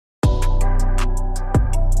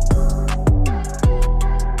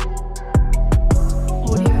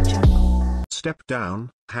step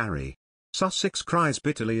down, Harry. Sussex cries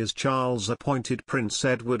bitterly as Charles appointed Prince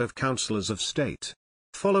Edward of Counsellors of State.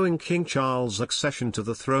 Following King Charles' accession to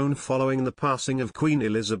the throne following the passing of Queen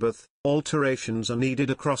Elizabeth, alterations are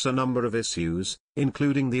needed across a number of issues,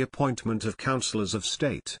 including the appointment of Counsellors of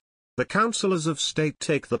State. The Counsellors of State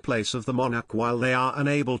take the place of the monarch while they are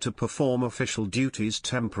unable to perform official duties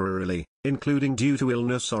temporarily, including due to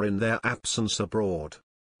illness or in their absence abroad.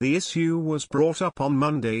 The issue was brought up on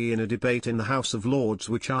Monday in a debate in the House of Lords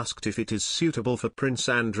which asked if it is suitable for Prince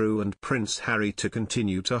Andrew and Prince Harry to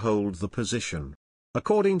continue to hold the position.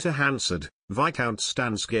 According to Hansard, Viscount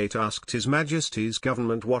Stansgate asked His Majesty's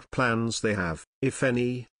government what plans they have, if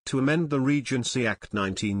any, to amend the Regency Act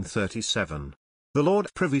 1937. The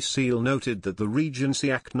Lord Privy Seal noted that the Regency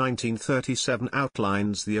Act 1937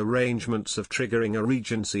 outlines the arrangements of triggering a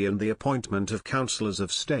regency and the appointment of councillors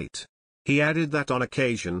of state. He added that on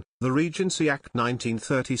occasion, the Regency Act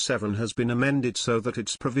 1937 has been amended so that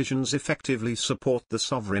its provisions effectively support the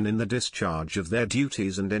sovereign in the discharge of their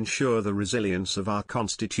duties and ensure the resilience of our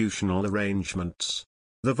constitutional arrangements.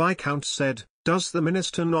 The Viscount said, "Does the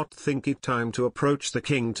Minister not think it time to approach the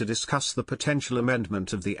King to discuss the potential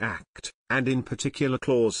amendment of the Act, and in particular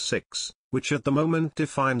Clause 6, which at the moment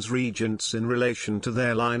defines regents in relation to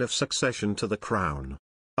their line of succession to the Crown?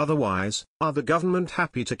 Otherwise, are the government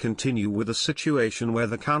happy to continue with a situation where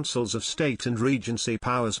the councils of state and regency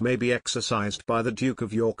powers may be exercised by the Duke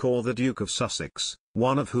of York or the Duke of Sussex,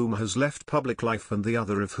 one of whom has left public life and the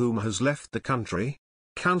other of whom has left the country?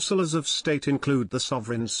 Councillors of state include the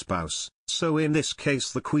sovereign's spouse, so in this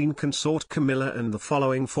case the Queen Consort Camilla and the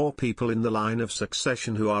following 4 people in the line of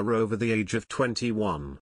succession who are over the age of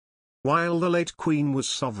 21. While the late Queen was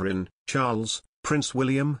sovereign, Charles, Prince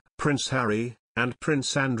William, Prince Harry, and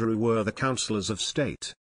Prince Andrew were the councillors of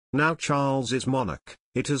state. Now Charles is monarch,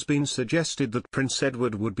 it has been suggested that Prince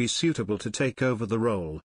Edward would be suitable to take over the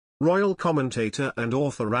role. Royal commentator and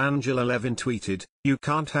author Angela Levin tweeted, "You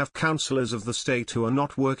can't have councillors of the state who are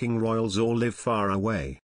not working royals or live far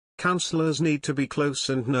away. Councillors need to be close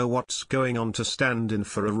and know what's going on to stand in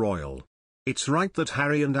for a royal. It's right that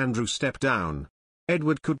Harry and Andrew step down.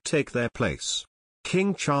 Edward could take their place."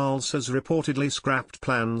 King Charles has reportedly scrapped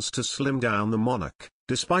plans to slim down the monarch,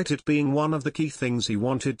 despite it being one of the key things he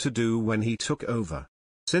wanted to do when he took over.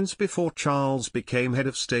 Since before Charles became head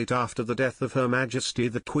of state after the death of Her Majesty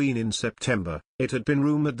the Queen in September, it had been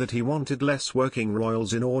rumoured that he wanted less working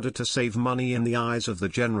royals in order to save money in the eyes of the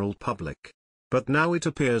general public. But now it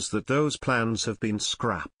appears that those plans have been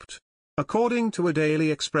scrapped. According to a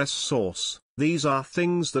Daily Express source, these are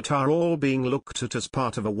things that are all being looked at as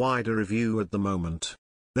part of a wider review at the moment.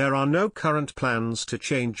 There are no current plans to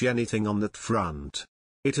change anything on that front.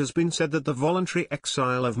 It has been said that the voluntary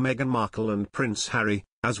exile of Meghan Markle and Prince Harry,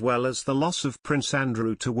 as well as the loss of Prince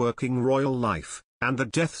Andrew to working royal life, and the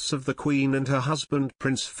deaths of the Queen and her husband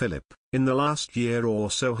Prince Philip, in the last year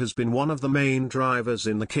or so has been one of the main drivers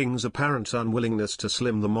in the King's apparent unwillingness to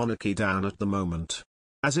slim the monarchy down at the moment.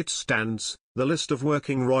 As it stands, the list of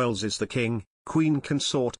working royals is the King, Queen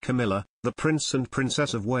Consort Camilla, the Prince and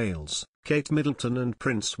Princess of Wales, Kate Middleton and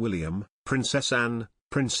Prince William, Princess Anne,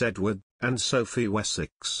 Prince Edward, and Sophie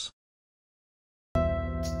Wessex.